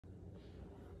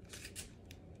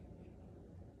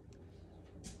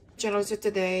Channel. So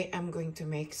today I'm going to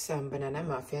make some banana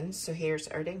muffins. So here's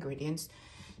are the ingredients.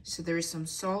 So there is some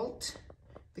salt,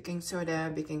 baking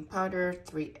soda, baking powder,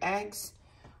 3 eggs,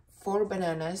 4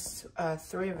 bananas.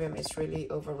 3 of them is really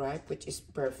overripe, which is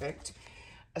perfect.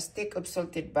 A stick of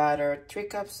salted butter, 3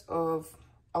 cups of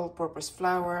all-purpose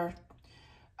flour,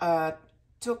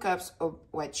 2 cups of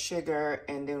white sugar,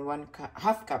 and then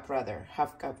half cup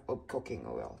of cooking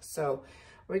oil. So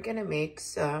we're gonna make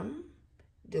some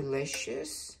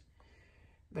delicious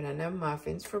banana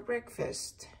muffins for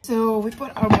breakfast. So we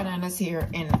put our bananas here,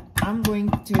 and I'm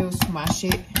going to smash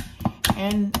it,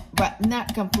 but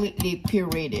not completely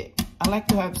pureed it. I like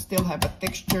to still have a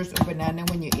textures of banana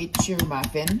when you eat your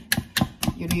muffin.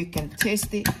 You know, you can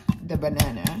taste the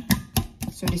banana.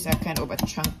 So these are kind of a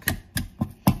chunk.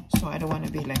 So I don't want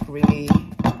to be like really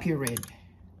pureed.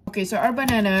 Okay, so our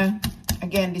banana,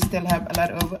 again, they still have a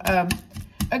lot of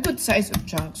a good size of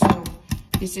chunks. So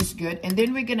this is good. And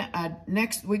then we're gonna add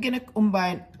next. We're gonna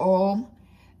combine all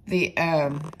the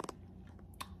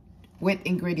wet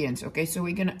ingredients. Okay, so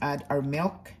we're gonna add our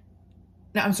milk.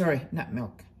 No, I'm sorry, not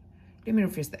milk. Let me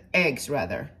rephrase, the eggs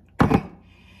rather. Okay.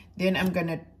 Then I'm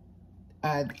gonna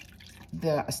add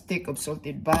a stick of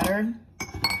salted butter,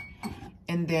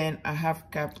 and then a half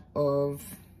cup of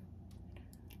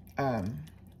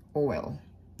oil.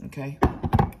 Okay,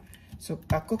 so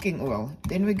cooking oil.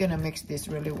 Then we're gonna mix this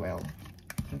really well.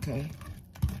 Okay,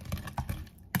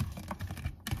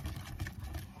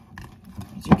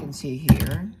 as you can see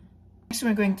here. Next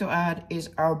we're going to add is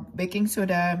our baking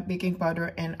soda, baking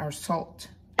powder, and our salt.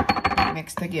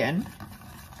 Mixed again.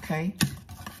 Okay,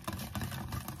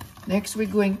 next we're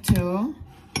going to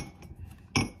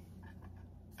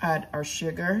add our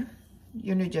sugar.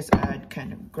 You know, just add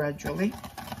kind of gradually.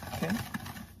 Okay,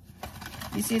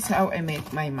 this is how I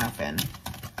make my muffin.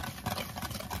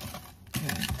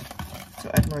 Okay, so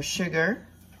add more sugar,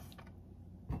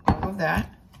 all of that.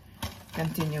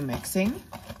 Continue mixing.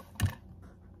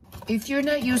 If you're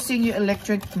not using your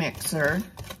electric mixer,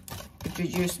 if you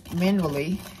use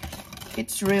manually,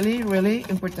 it's really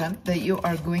important that you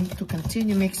are going to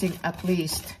continue mixing at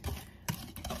least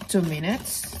 2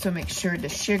 minutes to make sure the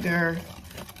sugar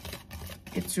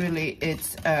it's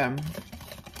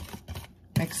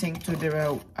mixing to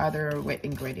the other wet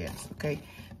ingredients. Okay,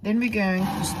 then we're going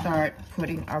to start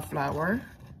putting our flour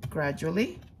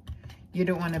gradually. You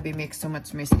don't want to be mixing so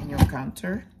much mess in your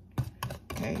counter.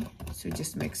 Okay, so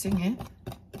just mixing it,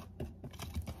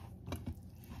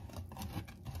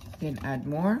 then add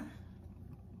more,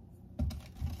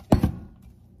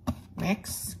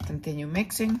 mix, continue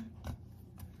mixing.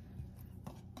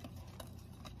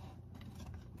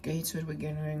 Okay, so we're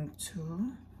going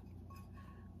to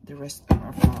the rest of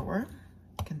our flour,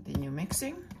 continue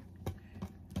mixing.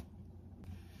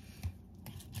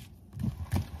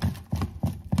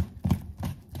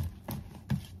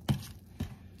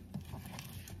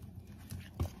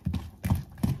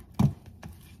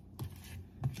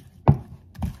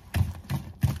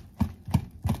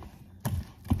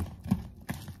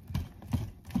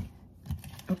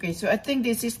 Okay, so I think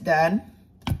this is done.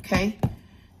 Okay,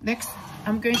 next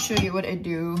I'm going to show you what I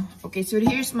do. Okay, so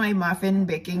here's my muffin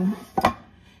baking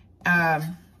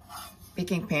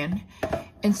pan.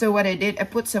 And so what I did, I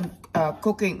put some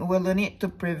cooking oil in it to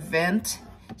prevent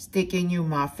sticking your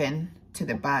muffin to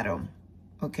the bottom.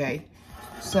 Okay,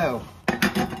 so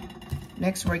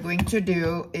next we're going to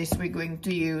do is we're going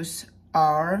to use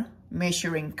our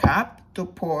measuring cup to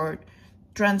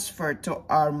transfer to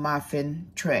our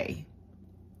muffin tray.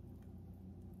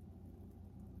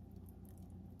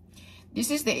 This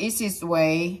is the easiest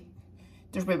way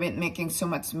to prevent making so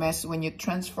much mess when you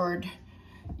transferred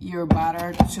your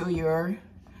batter to your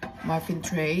muffin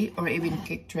tray or even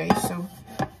cake tray. So,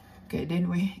 okay,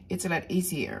 then it's a lot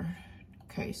easier.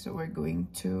 Okay, so we're going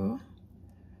to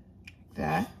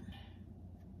that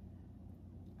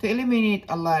to eliminate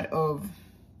a lot of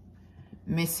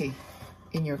messy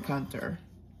in your counter.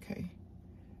 Okay,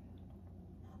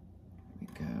 here we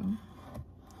go.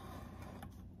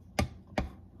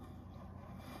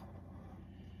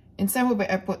 And some of it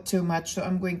I put too much, so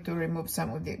I'm going to remove some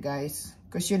of it, guys,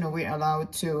 because you know we're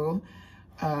allowed to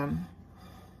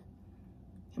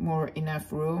more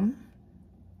enough room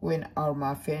when our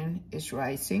muffin is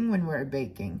rising when we're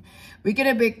baking. We're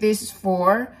gonna bake this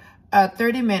for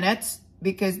 30 minutes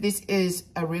because this is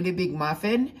a really big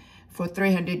muffin for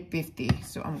 350.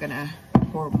 So I'm gonna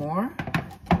pour more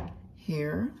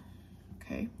here.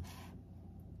 Okay.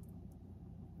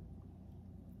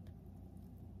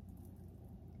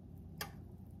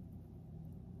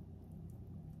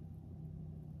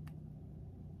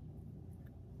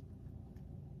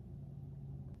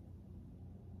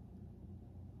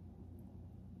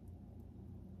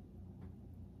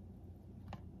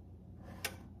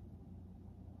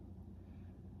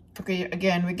 Okay,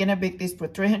 again, we're gonna bake this for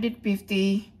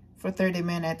 350 for 30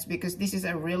 minutes because this is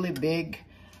a really big,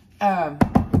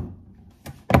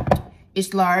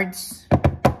 it's large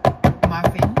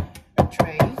muffin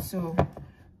tray. So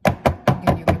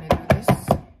again, you're gonna do this.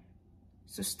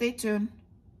 So stay tuned.